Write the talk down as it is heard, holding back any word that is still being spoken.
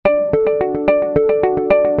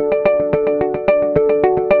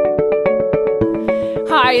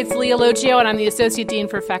Hi, it's Leah Logio, and I'm the Associate Dean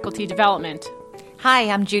for Faculty Development. Hi,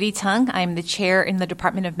 I'm Judy Tung. I'm the chair in the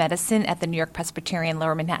Department of Medicine at the New York Presbyterian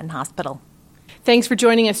Lower Manhattan Hospital. Thanks for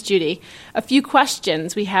joining us, Judy. A few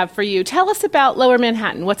questions we have for you. Tell us about Lower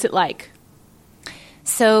Manhattan. What's it like?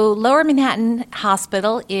 So Lower Manhattan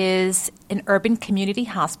Hospital is an urban community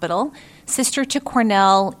hospital, sister to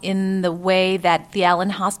Cornell in the way that the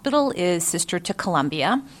Allen Hospital is sister to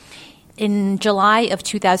Columbia. In July of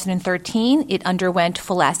 2013, it underwent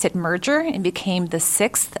full asset merger and became the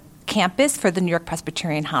sixth campus for the New York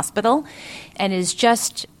Presbyterian Hospital, and is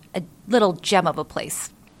just a little gem of a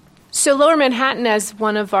place. So Lower Manhattan, as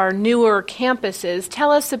one of our newer campuses,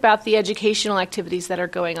 tell us about the educational activities that are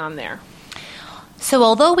going on there. So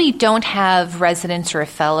although we don't have residents or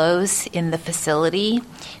fellows in the facility,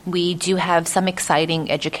 we do have some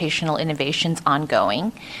exciting educational innovations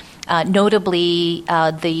ongoing. Notably,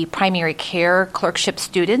 the primary care clerkship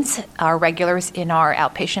students are regulars in our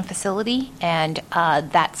outpatient facility, and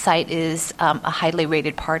that site is a highly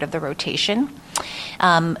rated part of the rotation.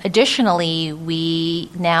 Additionally, we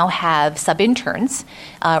now have sub-interns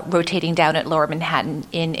rotating down at Lower Manhattan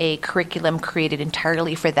in a curriculum created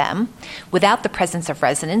entirely for them. Without the presence of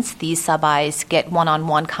residents, these sub-Is get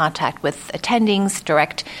one-on-one contact with attendings,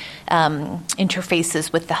 direct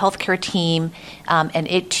interfaces with the healthcare team, and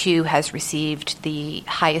it too has received the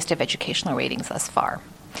highest of educational ratings thus far.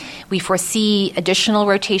 We foresee additional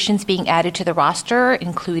rotations being added to the roster,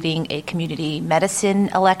 including a community medicine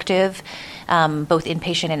elective, both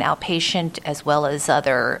inpatient and outpatient, as well as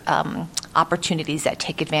other opportunities that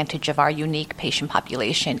take advantage of our unique patient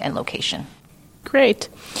population and location. Great.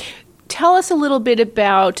 Tell us a little bit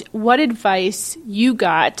about what advice you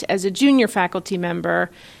got as a junior faculty member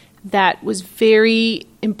that was very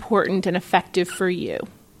important and effective for you.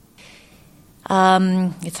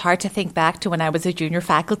 It's hard to think back to when I was a junior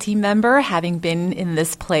faculty member, having been in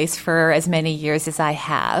this place for as many years as I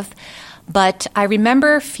have. But I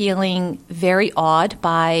remember feeling very awed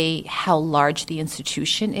by how large the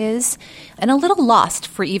institution is and a little lost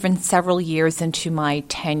for even several years into my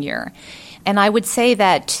tenure. And I would say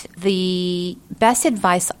that the best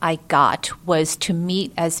advice I got was to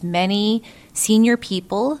meet as many senior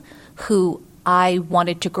people who I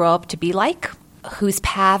wanted to grow up to be like, whose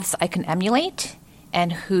paths I can emulate,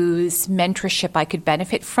 and whose mentorship I could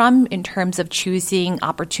benefit from in terms of choosing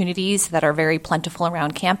opportunities that are very plentiful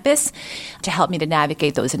around campus to help me to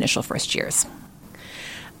navigate those initial first years.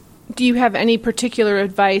 Do you have any particular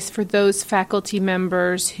advice for those faculty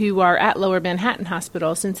members who are at Lower Manhattan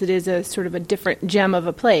Hospital, since it is a sort of a different gem of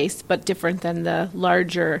a place, but different than the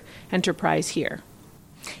larger enterprise here?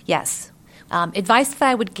 Yes. Advice that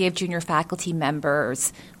I would give junior faculty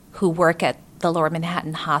members who work at the Lower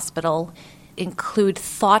Manhattan Hospital include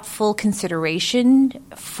thoughtful consideration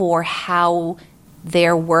for how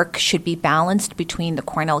their work should be balanced between the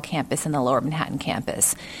Cornell campus and the Lower Manhattan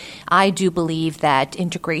campus. I do believe that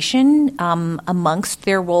integration amongst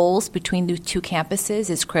their roles between the two campuses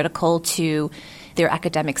is critical to their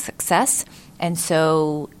academic success. And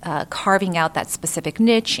so carving out that specific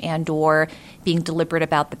niche and or being deliberate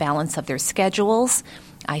about the balance of their schedules,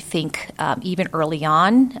 I think even early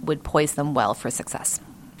on would poise them well for success.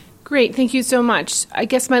 Great. Thank you so much. I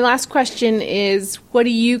guess my last question is, what do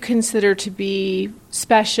you consider to be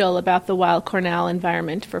special about the Weill Cornell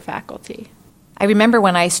environment for faculty? I remember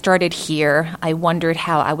when I started here, I wondered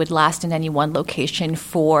how I would last in any one location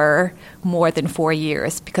for more than 4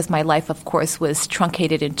 years, because my life, of course, was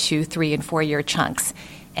truncated into 3 and 4 year chunks,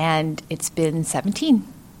 and it's been 17.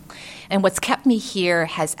 And what's kept me here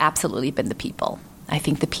has absolutely been the people. I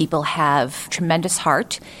think the people have tremendous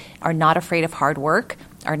heart, are not afraid of hard work,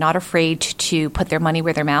 are not afraid to put their money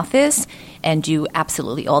where their mouth is, and do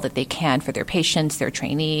absolutely all that they can for their patients, their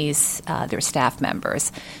trainees, their staff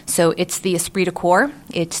members. So it's the esprit de corps,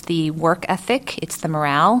 it's the work ethic, it's the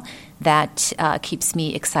morale that keeps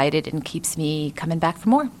me excited and keeps me coming back for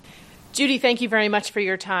more. Judy, thank you very much for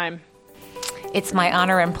your time. It's my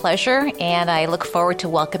honor and pleasure, and I look forward to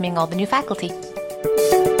welcoming all the new faculty.